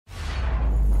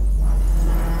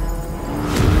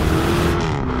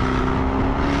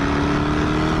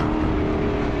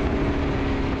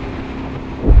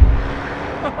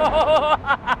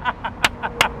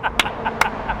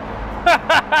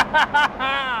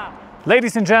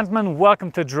Ladies and gentlemen,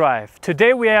 welcome to Drive.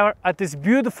 Today we are at this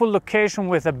beautiful location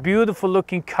with a beautiful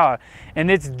looking car,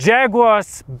 and it's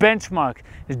Jaguar's Benchmark,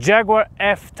 the Jaguar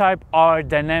F-Type R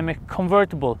dynamic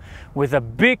convertible with a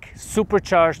big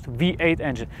supercharged V8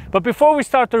 engine. But before we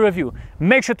start the review,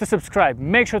 make sure to subscribe,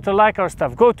 make sure to like our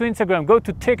stuff, go to Instagram, go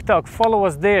to TikTok, follow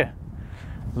us there.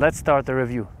 Let's start the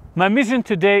review. My mission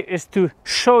today is to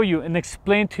show you and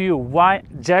explain to you why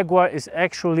Jaguar is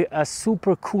actually a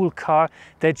super cool car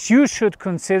that you should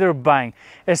consider buying,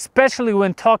 especially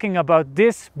when talking about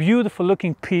this beautiful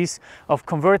looking piece of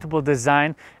convertible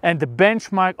design and the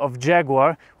benchmark of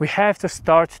Jaguar. We have to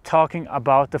start talking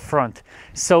about the front.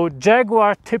 So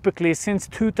Jaguar typically since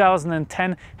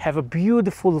 2010 have a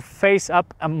beautiful face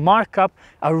up, a markup,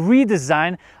 a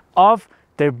redesign of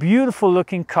their beautiful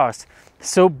looking cars.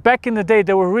 So back in the day,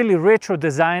 they were really retro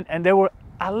design and they were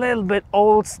a little bit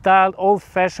old style, old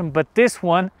fashioned, but this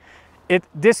one, it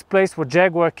displays what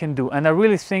Jaguar can do, and I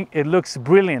really think it looks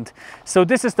brilliant. So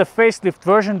this is the facelift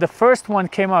version. The first one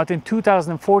came out in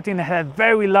 2014. It had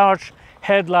very large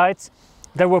headlights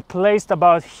that were placed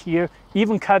about here,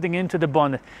 even cutting into the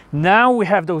bonnet. Now we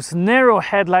have those narrow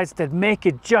headlights that make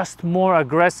it just more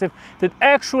aggressive, that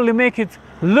actually make it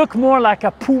look more like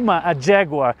a Puma, a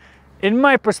Jaguar. In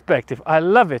my perspective, I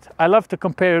love it. I love to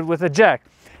compare it with a Jag.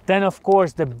 Then of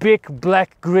course the big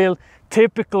black grille,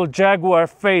 typical Jaguar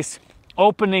face,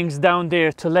 openings down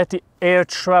there to let the air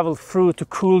travel through to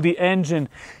cool the engine.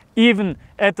 Even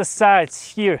at the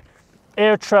sides here,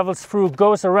 air travels through,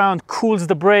 goes around, cools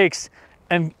the brakes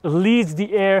and leads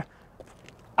the air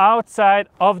outside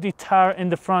of the tire in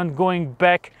the front, going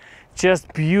back.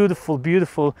 Just beautiful,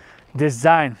 beautiful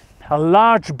design. A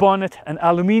large bonnet, an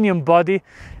aluminum body,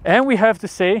 and we have to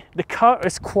say the car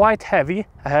is quite heavy,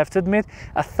 I have to admit,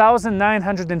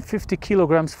 1,950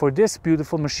 kilograms for this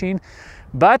beautiful machine,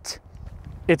 but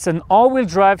it's an all-wheel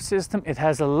drive system. It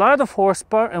has a lot of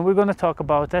horsepower, and we're going to talk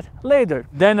about that later.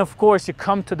 Then of course you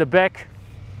come to the back,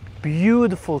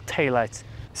 beautiful taillights,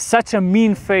 such a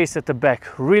mean face at the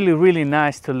back, really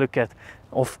nice to look at.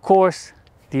 Of course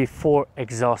the 4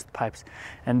 exhaust pipes,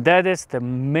 and that is the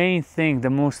main thing, the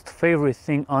most favorite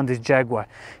thing on this Jaguar.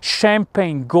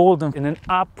 Champagne golden in an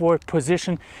upward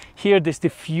position. Here this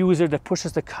diffuser that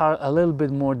pushes the car a little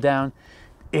bit more down.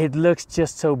 It looks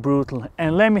just so brutal,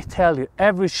 and let me tell you,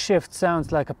 every shift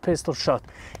sounds like a pistol shot,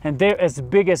 and they're as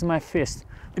big as my fist.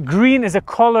 Green is a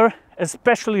color,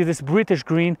 especially this British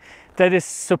green, that is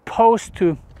supposed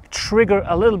to trigger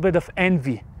a little bit of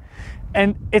envy.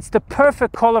 And it's the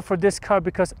perfect color for this car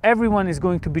because everyone is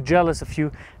going to be jealous of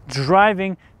you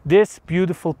driving this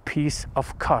beautiful piece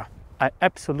of car. I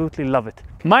absolutely love it.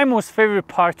 My most favorite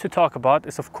part to talk about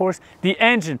is of course the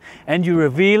engine, and you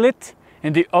reveal it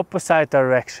in the opposite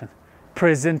direction.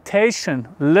 Presentation,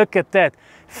 look at that.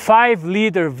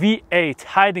 5-liter V8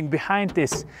 hiding behind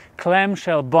this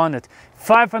clamshell bonnet.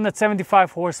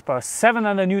 575 horsepower,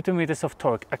 700 Newton meters of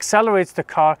torque, accelerates the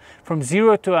car from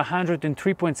 0 to 100 in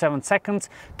 3.7 seconds,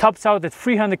 tops out at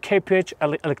 300 kph,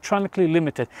 electronically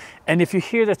limited. And if you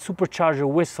hear that supercharger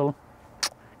whistle,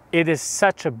 it is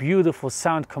such a beautiful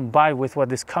sound combined with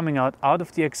what is coming out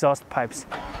of the exhaust pipes.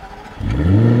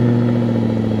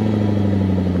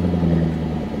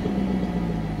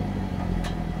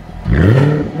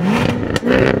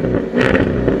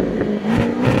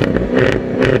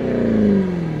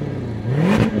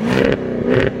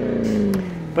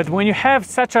 But when you have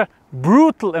such a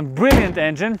brutal and brilliant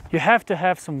engine, you have to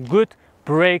have some good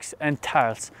brakes and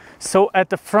tires. So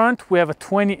at the front we have a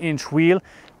 20-inch wheel,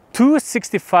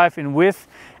 265 in width,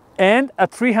 and a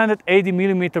 380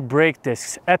 millimeter brake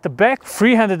discs. At the back,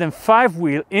 305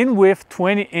 wheel in width,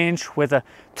 20-inch with a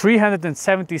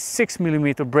 376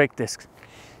 millimeter brake discs.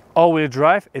 All-wheel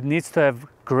drive, it needs to have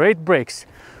great brakes.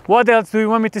 What else do you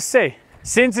want me to say?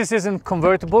 Since this isn't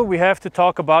convertible, we have to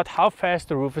talk about how fast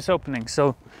the roof is opening.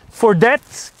 So for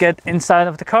that, get inside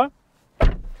of the car,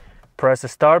 press the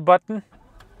start button,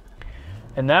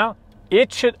 and now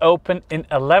it should open in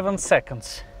 11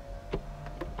 seconds.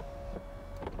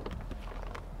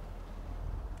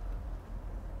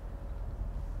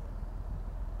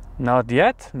 Not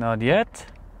yet, not yet.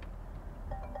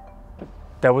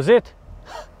 That was it.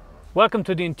 Welcome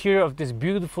to the interior of this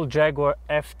beautiful Jaguar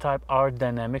F-Type R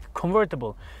dynamic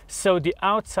convertible. So the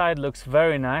outside looks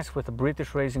very nice with a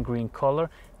British racing green color.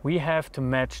 We have to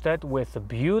match that with a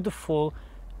beautiful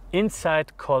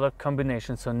inside color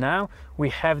combination. So now we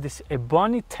have this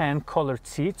ebony tan colored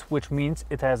seats, which means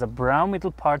it has a brown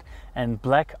middle part and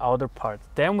black outer part.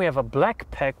 Then we have a black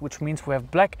pack, which means we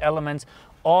have black elements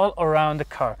all around the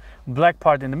car. Black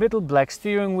part in the middle, black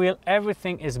steering wheel,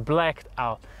 everything is blacked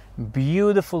out.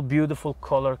 Beautiful, beautiful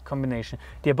color combination.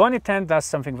 The Ebony tent does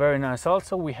something very nice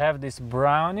also. We have this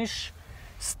brownish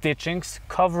stitchings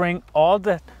covering all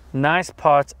the nice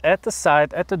parts at the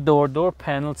side, at the door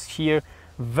panels here.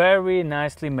 Very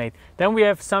nicely made. Then we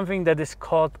have something that is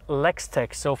called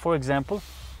Lex-Tech. So for example,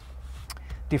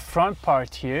 the front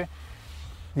part here,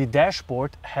 the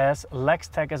dashboard has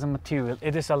Lex-Tech as a material.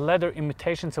 It is a leather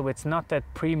imitation, so it's not that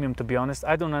premium, to be honest.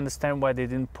 I don't understand why they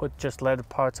didn't put just leather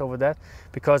parts over that,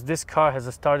 because this car has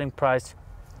a starting price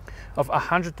of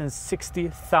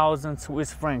 160,000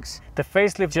 Swiss francs. The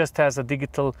facelift just has a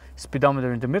digital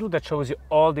speedometer in the middle that shows you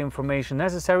all the information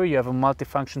necessary. You have a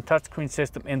multifunction touchscreen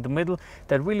system in the middle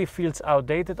that really feels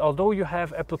outdated. Although you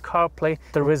have Apple CarPlay,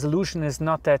 the resolution is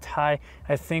not that high.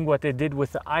 I think what they did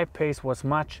with the I-Pace was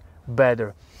much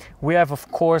better. We have, of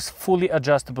course, fully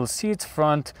adjustable seats,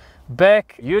 front,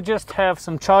 back. You just have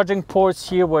some charging ports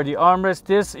here where the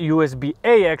armrest is,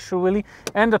 USB-A actually,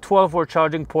 and a 12-volt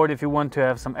charging port if you want to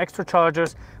have some extra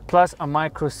chargers, plus a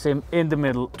micro SIM in the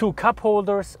middle, 2 cup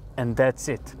holders, and that's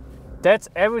it. That's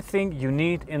everything you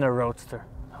need in a Roadster.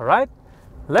 All right,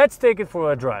 let's take it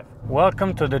for a drive.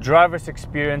 Welcome to the driver's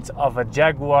experience of a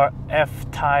Jaguar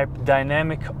F-Type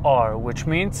Dynamic R, which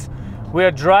means we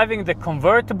are driving the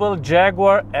convertible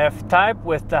Jaguar F-Type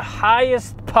with the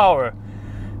highest power.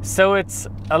 So it's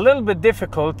a little bit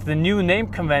difficult, the new name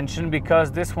convention,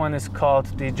 because this one is called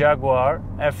the Jaguar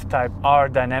F-Type R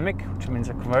Dynamic, which means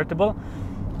a convertible.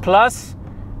 Plus,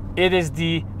 it is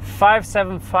the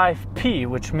 575P,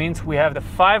 which means we have the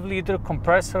 5-liter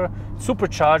compressor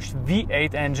supercharged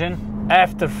V8 engine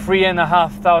after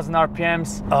 3,500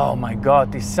 RPMs. Oh my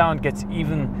God, the sound gets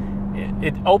even,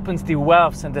 it opens the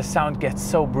valves and the sound gets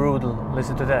so brutal.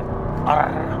 Listen to that.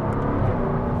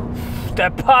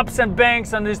 That pops and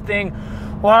bangs on this thing.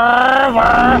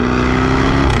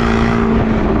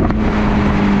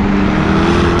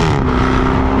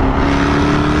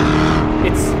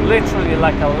 It's literally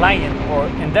like a lion, or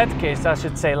in that case I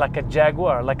should say like a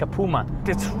jaguar, like a puma.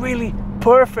 It's really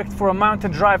perfect for a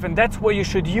mountain drive, and that's where you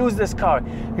should use this car.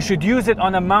 You should use it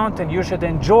on a mountain. You should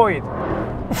enjoy it.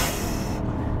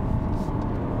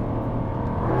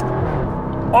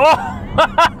 Oh!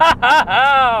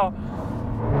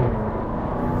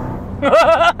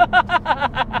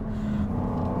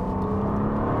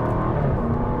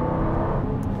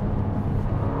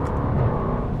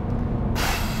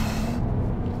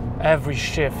 Every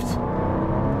shift.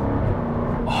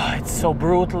 Oh, it's so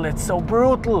brutal, it's so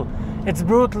brutal. It's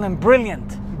brutal and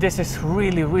brilliant. This is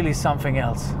really, really something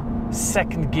else.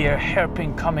 Second gear,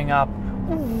 hairpin coming up.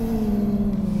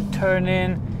 Turn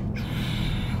in,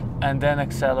 and then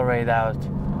accelerate out.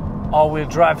 All-wheel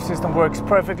drive system works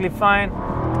perfectly fine.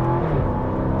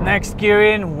 Next gear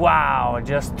in, wow,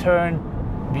 just turn,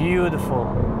 beautiful.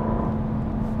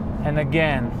 And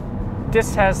again,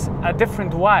 this has a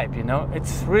different vibe, you know.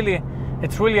 It's really a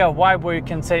vibe where you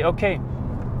can say, okay,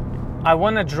 I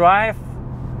want to drive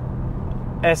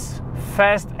as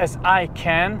fast as I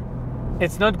can.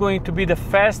 It's not going to be the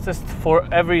fastest for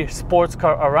every sports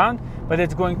car around, but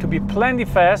it's going to be plenty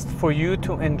fast for you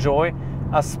to enjoy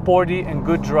a sporty and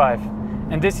good drive.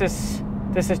 And this is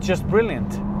just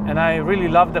brilliant. And I really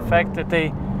love the fact that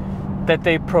they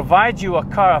provide you a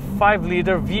car, a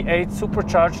 5-liter V8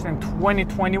 supercharged in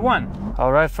 2021.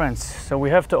 All right, friends, so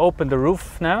we have to open the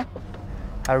roof now.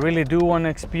 I really do want to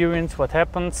experience what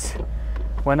happens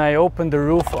when I open the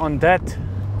roof on that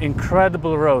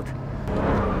incredible road.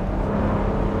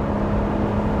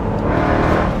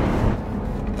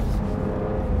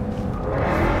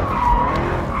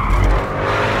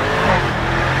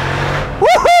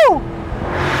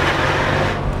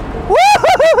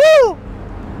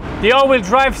 The all-wheel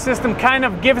drive system kind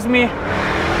of gives me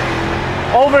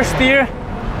oversteer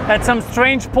at some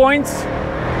strange points.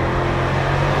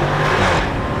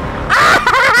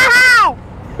 Ow!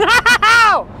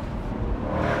 Ow!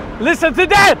 Listen to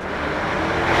that!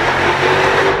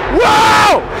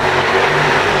 Whoa!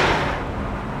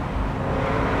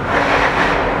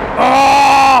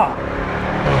 Oh!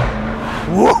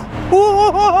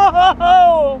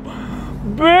 Whoa!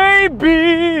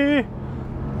 Baby!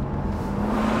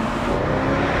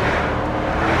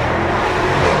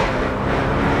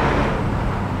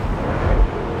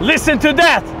 Listen to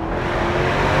that!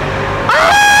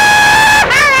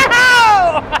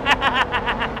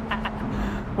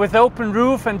 With open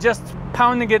roof and just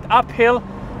pounding it uphill,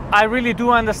 I really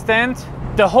do understand.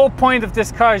 The whole point of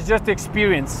this car is just the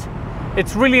experience.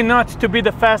 It's really not to be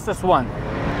the fastest one.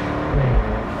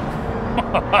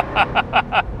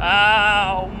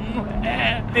 Oh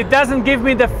It doesn't give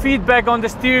me the feedback on the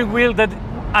steering wheel that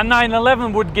a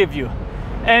 911 would give you.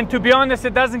 And to be honest,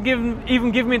 it doesn't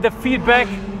even give me the feedback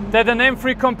that an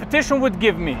M3 competition would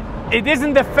give me. It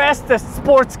isn't the fastest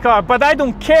sports car, but I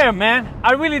don't care, man.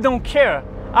 I really don't care.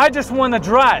 I just want to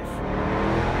drive.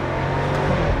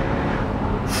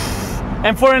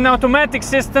 And for an automatic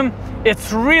system,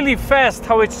 it's really fast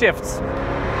how it shifts.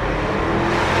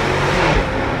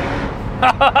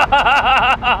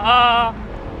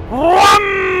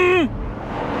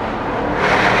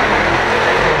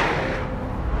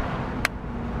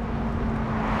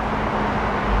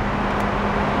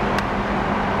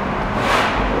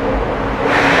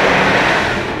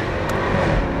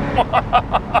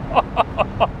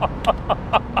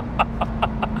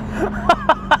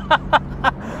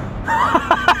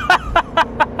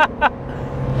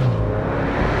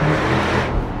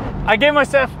 I gave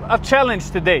myself a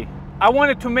challenge today. I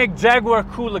wanted to make Jaguar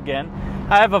cool again.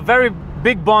 I have a very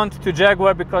big bond to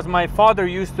Jaguar because my father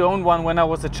used to own one when I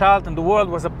was a child, and the world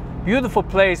was a beautiful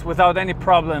place without any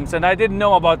problems, and I didn't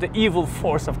know about the evil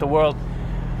force of the world.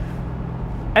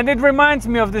 And it reminds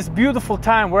me of this beautiful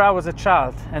time where I was a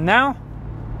child, and now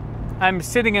I'm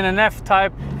sitting in an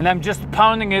F-Type and I'm just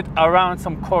pounding it around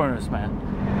some corners, man.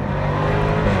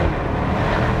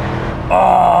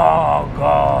 Oh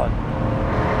God.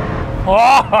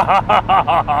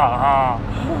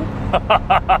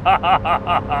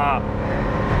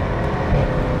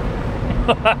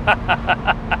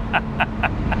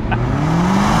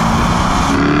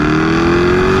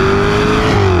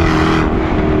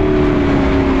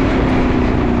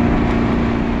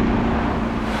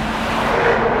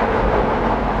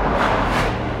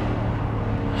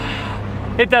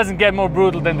 It doesn't get more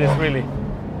brutal than this, really.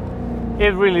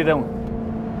 It really don't.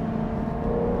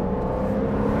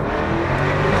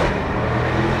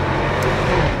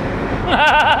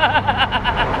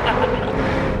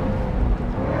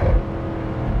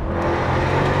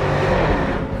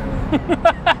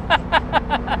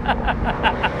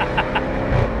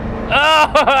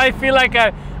 Oh, I feel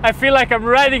like I'm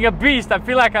riding a beast. I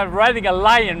feel like I'm riding a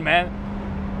lion, man.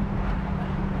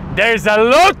 There's a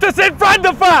Lotus in front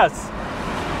of us.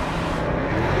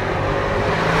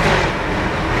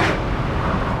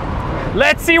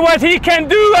 Let's see what he can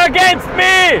do against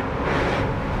me.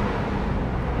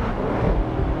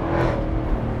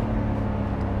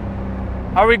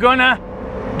 Are we gonna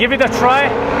give it a try?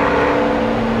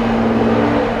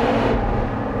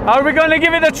 Are we gonna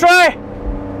give it a try?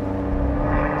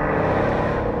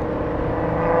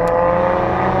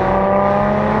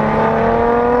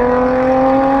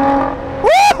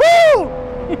 Woohoo!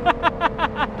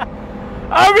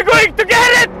 Are we going to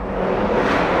get it?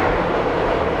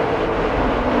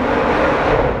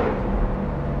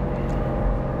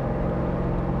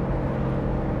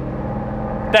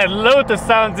 That Lotus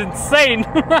sounds insane.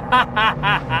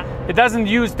 It doesn't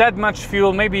use that much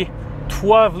fuel, maybe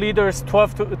 12 liters,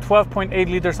 12.8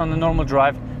 liters on the normal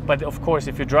drive. But of course,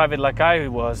 if you drive it like I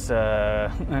was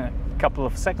a couple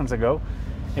of seconds ago,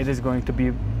 it is going to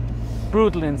be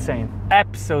brutally insane.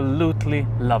 Absolutely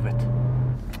love it.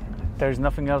 There's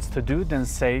nothing else to do than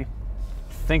say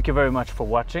thank you very much for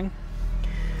watching.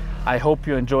 I hope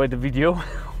you enjoyed the video.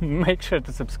 Make sure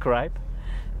to subscribe.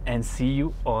 And see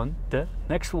you on the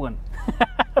next one.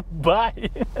 Bye.